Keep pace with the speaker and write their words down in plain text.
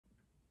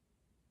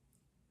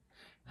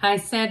Hi,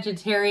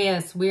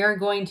 Sagittarius. We are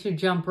going to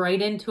jump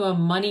right into a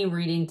money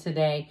reading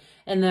today,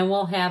 and then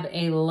we'll have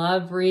a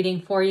love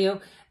reading for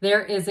you.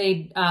 There is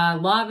a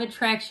law of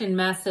attraction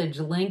message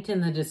linked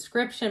in the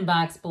description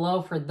box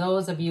below for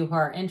those of you who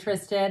are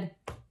interested.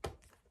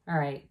 All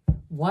right.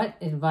 What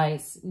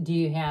advice do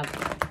you have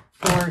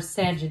for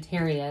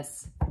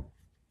Sagittarius,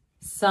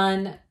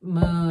 Sun,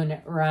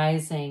 Moon,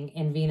 Rising,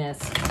 and Venus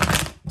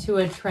to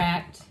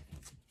attract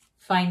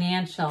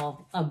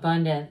financial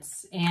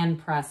abundance and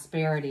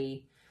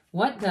prosperity?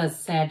 What does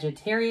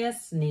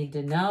Sagittarius need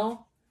to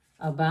know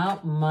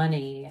about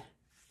money?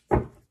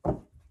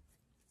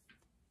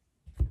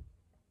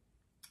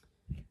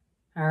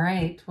 All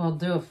right, we'll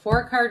do a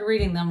 4-card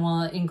reading, then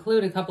we'll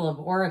include a couple of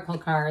oracle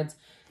cards.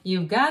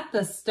 You've got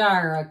the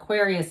Star,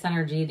 Aquarius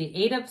energy, the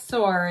 8 of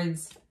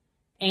Swords,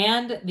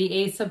 and the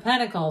Ace of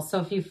Pentacles. So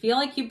if you feel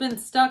like you've been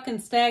stuck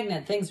and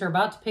stagnant, things are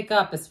about to pick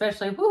up,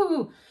 especially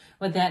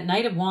with that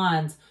Knight of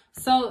Wands.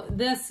 So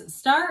this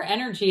Star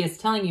energy is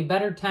telling you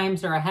better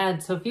times are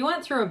ahead. So if you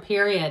went through a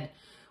period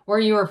where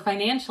you were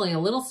financially a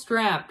little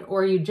strapped,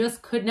 or you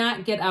just could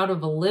not get out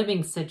of a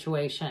living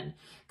situation,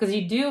 because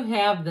you do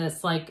have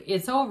this, like,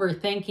 it's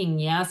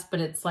overthinking, yes, but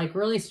it's like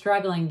really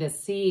struggling to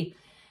see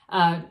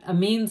a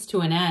means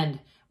to an end.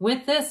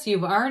 With this,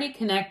 you've already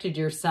connected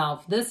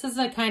yourself. This is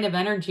a kind of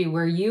energy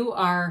where you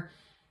are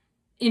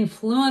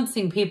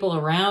influencing people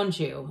around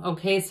you.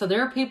 Okay, so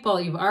there are people,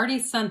 you've already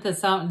sent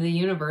this out into the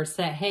universe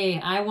that,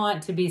 hey, I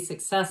want to be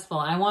successful.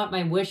 I want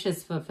my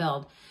wishes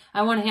fulfilled.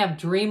 I want to have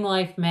dream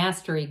life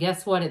mastery.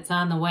 Guess what? It's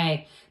on the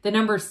way. The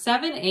numbers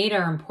 7, 8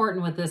 are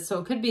important with this. So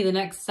it could be the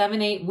next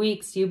 7, 8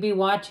 weeks you be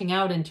watching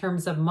out in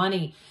terms of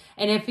money.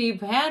 And if you've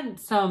had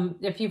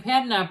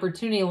an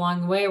opportunity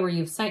along the way where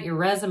you've sent your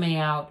resume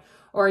out,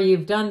 or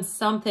you've done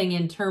something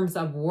in terms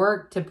of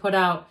work to put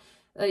out,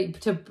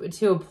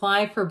 to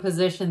apply for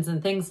positions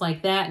and things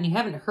like that, and you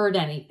haven't heard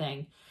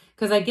anything,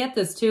 because I get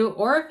this too.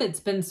 Or if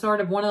it's been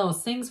sort of one of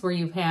those things where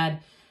you've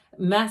had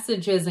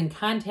messages and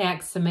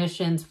contact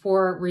submissions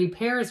for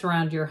repairs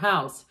around your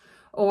house,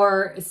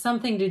 or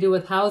something to do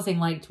with housing,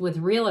 like with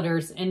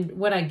realtors. And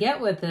what I get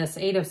with this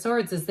 8 of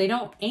Swords is they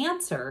don't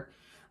answer,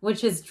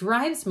 which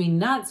drives me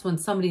nuts when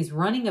somebody's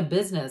running a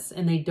business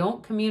and they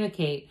don't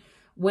communicate.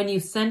 When you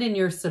send in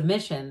your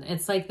submission,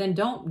 it's like, then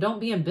don't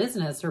be in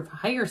business, or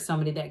hire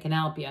somebody that can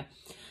help you.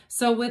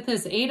 So with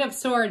this 8 of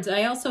Swords,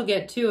 I also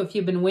get too, if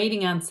you've been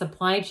waiting on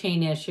supply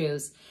chain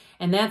issues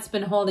and that's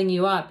been holding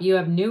you up, you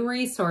have new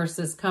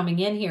resources coming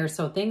in here.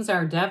 So things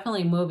are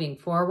definitely moving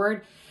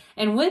forward.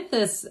 And with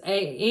this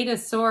 8 of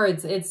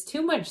Swords, it's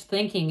too much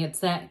thinking. It's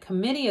that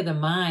committee of the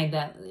mind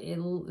that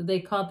they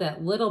call it,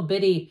 that little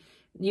bitty,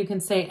 you can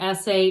say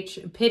SH,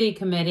 pity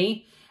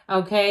committee.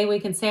 Okay, we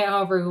can say it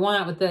however we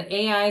want. With the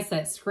AIs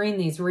that screen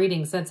these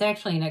readings, that's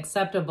actually an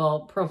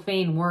acceptable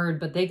profane word,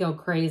 but they go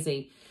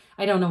crazy.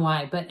 I don't know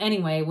why. But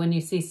anyway, when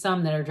you see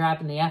some that are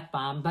dropping the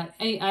F-bomb, but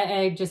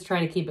I just try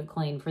to keep it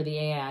clean for the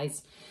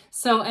AIs.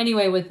 So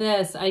anyway, with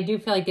this, I do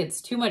feel like it's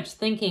too much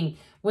thinking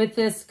with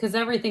this, because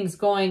everything's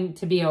going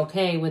to be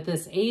okay with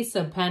this Ace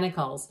of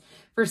Pentacles.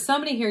 For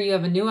somebody here, you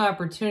have a new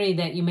opportunity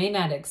that you may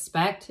not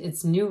expect.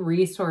 It's new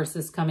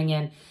resources coming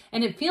in.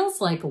 And it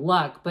feels like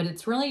luck, but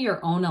it's really your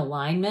own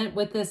alignment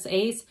with this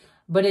Ace.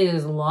 But it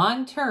is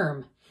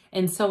long-term.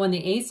 And so when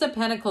the Ace of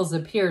Pentacles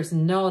appears,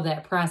 know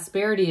that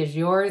prosperity is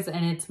yours,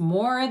 and it's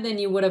more than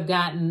you would have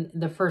gotten in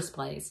the first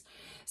place.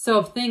 So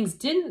if things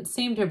didn't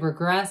seem to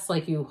progress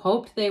like you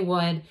hoped they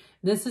would,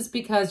 this is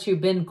because you've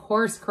been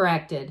course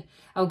corrected.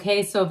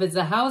 Okay, so if it's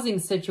a housing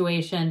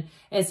situation,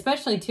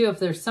 especially too, if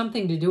there's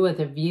something to do with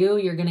a view,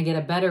 you're going to get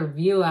a better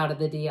view out of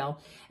the deal.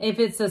 If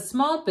it's a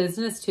small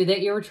business too that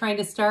you were trying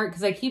to start,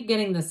 because I keep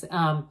getting this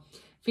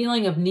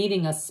feeling of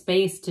needing a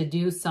space to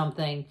do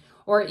something,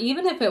 or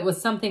even if it was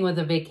something with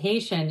a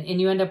vacation and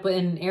you end up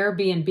in an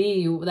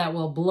Airbnb that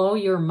will blow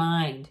your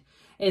mind.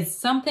 It's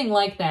something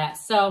like that.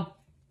 So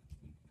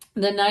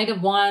the Knight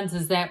of Wands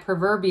is that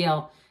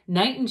proverbial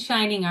knight in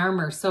shining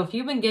armor. So if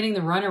you've been getting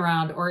the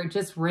runaround, or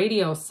just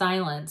radio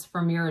silence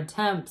from your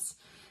attempts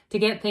to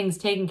get things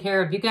taken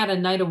care of, you got a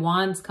Knight of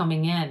Wands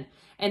coming in.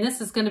 And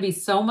this is going to be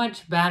so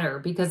much better,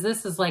 because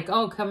this is like,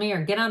 oh, come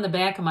here, get on the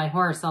back of my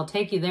horse. I'll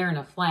take you there in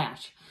a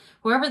flash.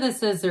 Whoever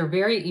this is, they're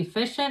very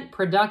efficient,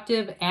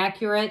 productive,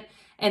 accurate,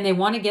 and they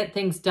want to get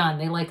things done.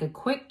 They like a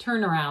quick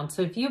turnaround.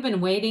 So if you've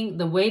been waiting,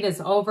 the wait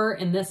is over,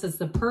 and this is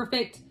the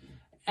perfect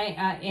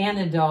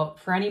antidote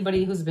for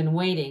anybody who's been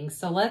waiting.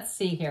 So let's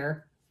see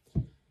here.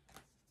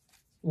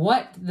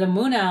 What the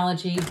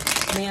Moonology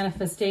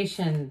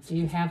manifestation do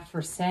you have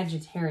for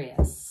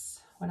Sagittarius?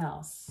 What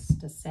else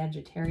does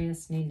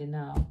Sagittarius need to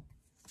know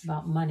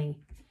about money?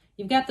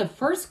 You've got the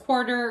first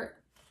quarter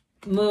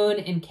moon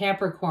in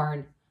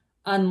Capricorn.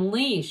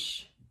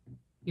 Unleash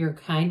your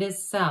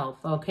kindest self,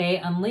 okay?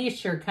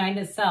 Unleash your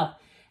kindest self.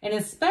 And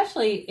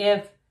especially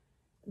if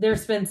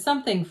there's been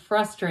something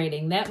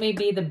frustrating, that may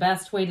be the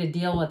best way to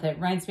deal with it.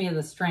 Reminds me of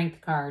the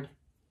Strength card.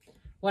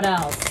 What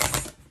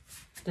else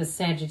does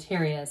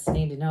Sagittarius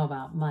need to know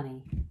about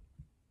money?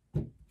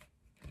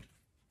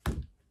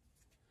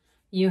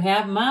 You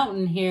have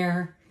Mountain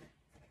here.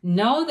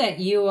 Know that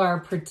you are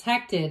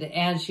protected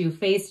as you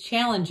face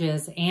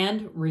challenges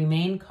and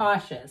remain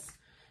cautious.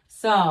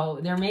 So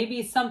there may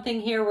be something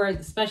here where,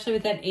 especially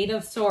with that 8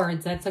 of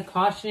Swords, that's a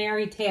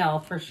cautionary tale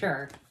for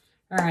sure.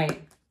 All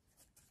right.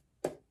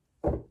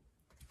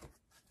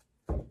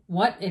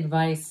 What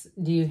advice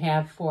do you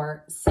have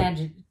for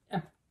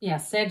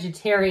Sagittarius?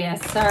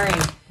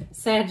 Sorry,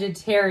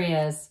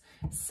 Sagittarius,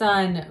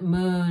 Sun,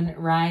 Moon,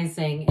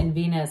 Rising, and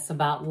Venus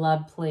about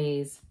love,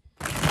 please?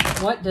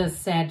 What does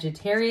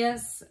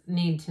Sagittarius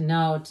need to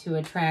know to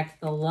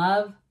attract the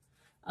love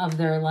of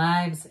their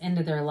lives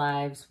into their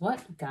lives?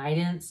 What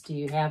guidance do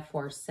you have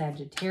for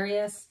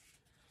Sagittarius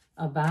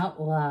about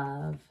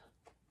love?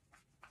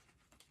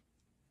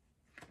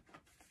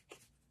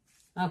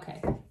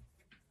 Okay.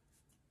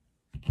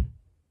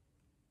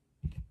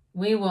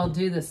 We will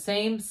do the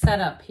same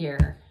setup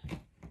here.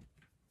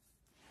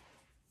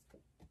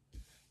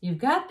 You've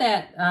got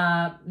that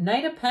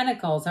Knight of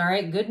Pentacles, all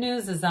right? Good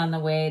news is on the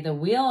way. The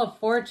Wheel of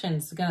Fortune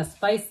is going to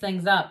spice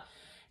things up.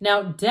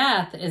 Now,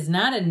 Death is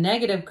not a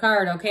negative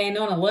card, okay? I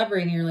know in a love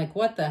reading, you're like,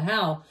 what the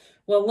hell?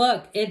 Well,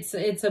 look,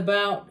 it's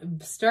about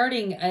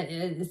starting,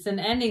 it's an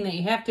ending that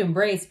you have to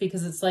embrace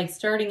because it's like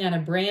starting on a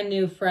brand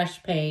new,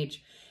 fresh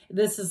page.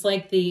 This is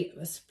like the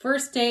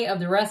first day of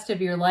the rest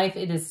of your life.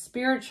 It is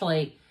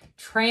spiritually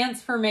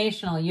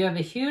transformational. You have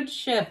a huge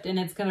shift and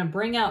it's going to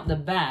bring out the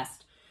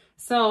best.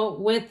 So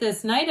with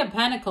this Knight of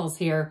Pentacles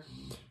here,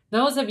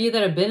 those of you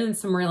that have been in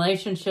some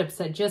relationships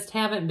that just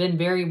haven't been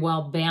very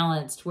well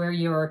balanced, where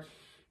you're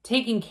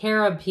taking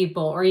care of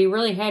people or you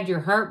really had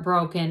your heart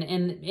broken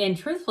and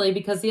truthfully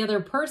because the other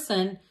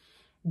person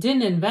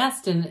didn't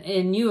invest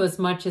in you as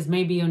much as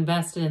maybe you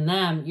invested in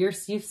them.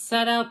 You've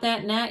set out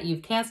that net,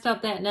 you've cast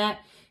out that net,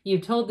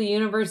 you've told the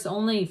universe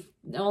only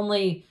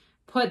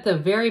put the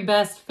very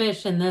best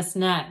fish in this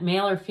net,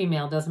 male or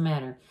female, doesn't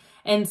matter.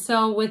 And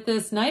so with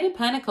this Knight of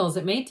Pentacles,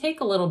 it may take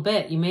a little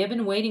bit. You may have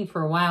been waiting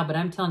for a while, but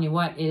I'm telling you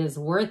what, it is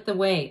worth the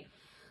wait.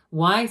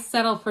 Why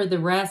settle for the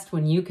rest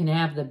when you can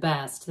have the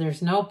best?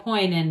 There's no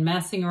point in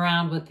messing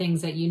around with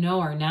things that you know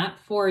are not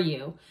for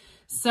you.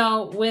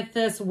 So with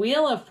this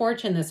Wheel of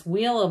Fortune, this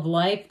Wheel of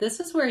Life,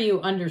 this is where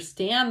you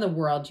understand the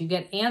world. You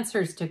get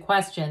answers to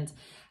questions,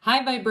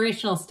 high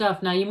vibrational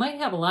stuff. Now, you might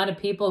have a lot of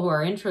people who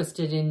are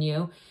interested in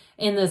you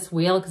in this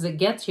wheel because it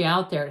gets you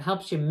out there. It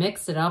helps you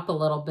mix it up a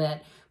little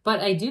bit. But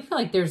I do feel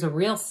like there's a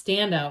real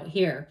standout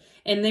here.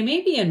 And they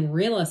may be in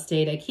real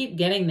estate. I keep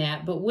getting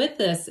that. But with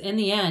this, in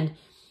the end,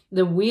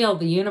 the wheel,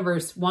 the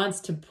universe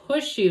wants to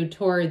push you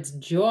towards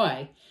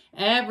joy.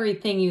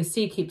 Everything you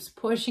see keeps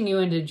pushing you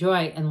into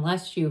joy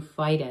unless you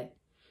fight it.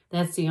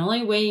 That's the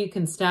only way you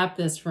can stop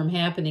this from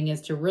happening,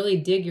 is to really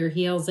dig your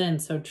heels in.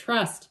 So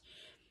trust,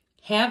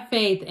 have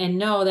faith, and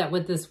know that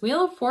with this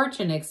Wheel of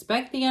Fortune,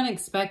 expect the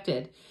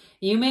unexpected.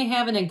 You may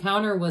have an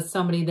encounter with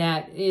somebody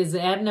that is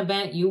at an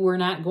event you were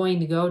not going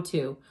to go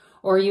to.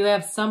 Or you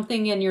have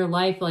something in your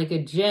life like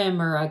a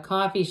gym or a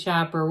coffee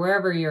shop or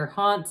wherever your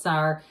haunts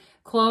are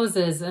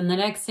closes, and the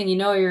next thing you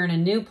know, you're in a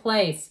new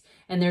place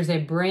and there's a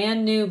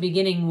brand new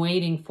beginning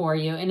waiting for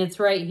you, and it's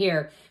right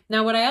here.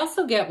 Now, what I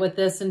also get with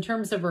this in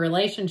terms of a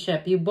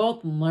relationship, you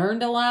both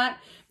learned a lot.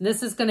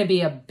 This is going to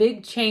be a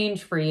big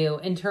change for you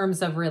in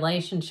terms of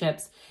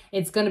relationships.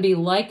 It's going to be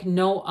like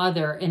no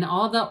other. And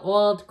all the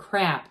old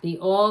crap,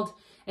 and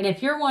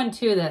if you're one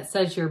too that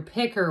says your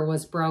picker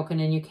was broken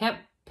and you kept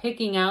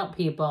picking out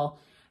people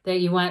that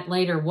you went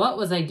later, what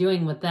was I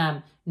doing with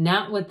them?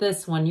 Not with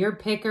this one. Your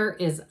picker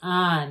is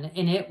on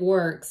and it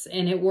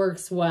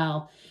works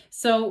well.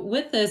 So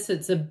with this,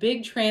 it's a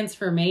big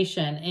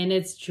transformation and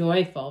it's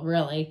joyful,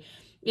 really.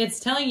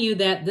 It's telling you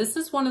that this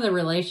is one of the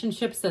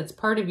relationships that's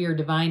part of your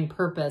divine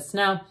purpose.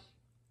 Now,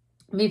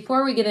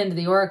 before we get into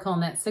the Oracle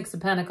and that 6 of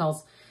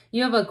Pentacles,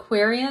 you have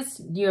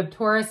Aquarius, you have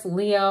Taurus,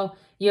 Leo,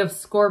 you have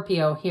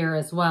Scorpio here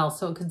as well.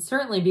 So it could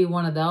certainly be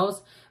one of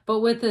those. But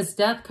with this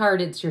Death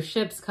card, it's your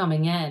ships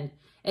coming in.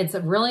 It's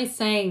really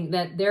saying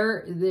that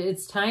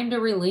it's time to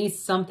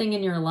release something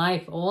in your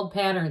life, old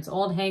patterns,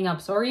 old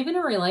hangups, or even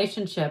a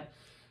relationship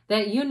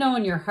that you know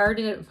in your heart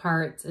of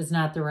hearts is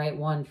not the right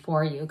one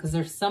for you, because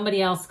there's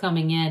somebody else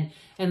coming in.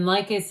 And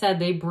like I said,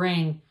 they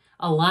bring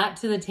a lot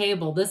to the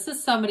table. This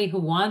is somebody who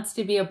wants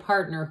to be a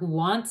partner, who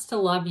wants to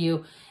love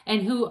you,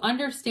 and who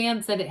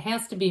understands that it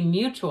has to be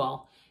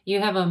mutual.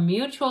 You have a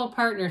mutual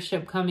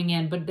partnership coming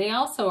in, but they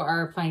also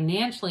are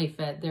financially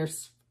fit. They're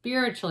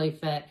spiritually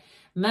fit,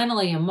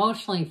 mentally,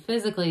 emotionally,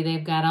 physically.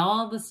 They've got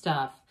all the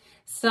stuff.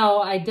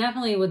 So I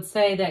definitely would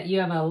say that you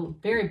have a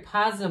very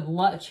positive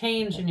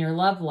change in your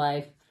love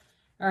life.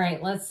 All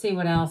right, let's see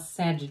what else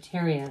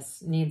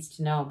Sagittarius needs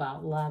to know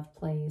about love,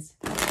 please.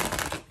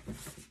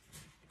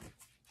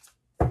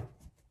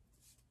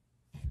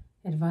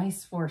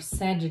 Advice for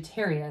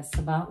Sagittarius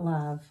about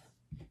love.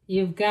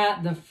 You've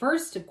got the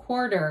first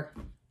quarter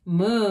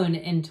moon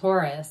in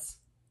Taurus.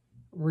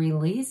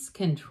 Release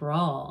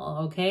control,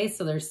 okay?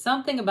 So there's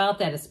something about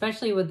that,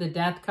 especially with the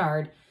Death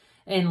card,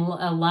 and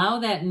allow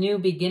that new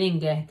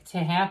beginning to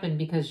happen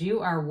because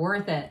you are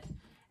worth it.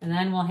 And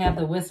then we'll have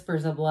the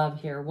whispers of love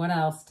here. What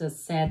else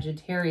does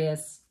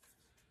Sagittarius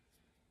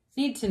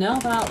Need to know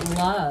about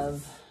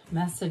love.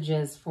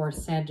 Messages for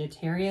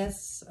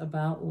Sagittarius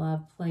about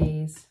love,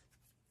 please.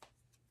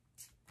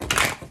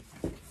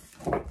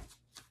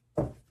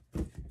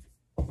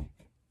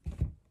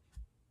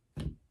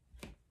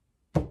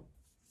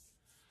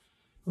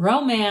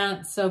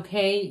 Romance,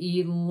 okay,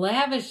 you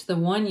lavish the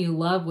one you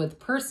love with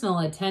personal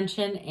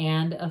attention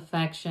and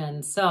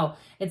affection. So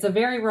it's a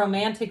very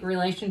romantic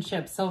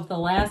relationship. So if the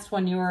last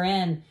one you were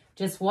in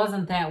just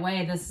wasn't that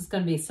way, this is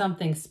going to be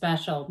something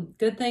special.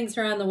 Good things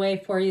are on the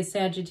way for you,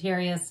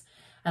 Sagittarius.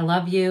 I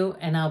love you,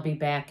 and I'll be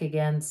back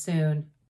again soon.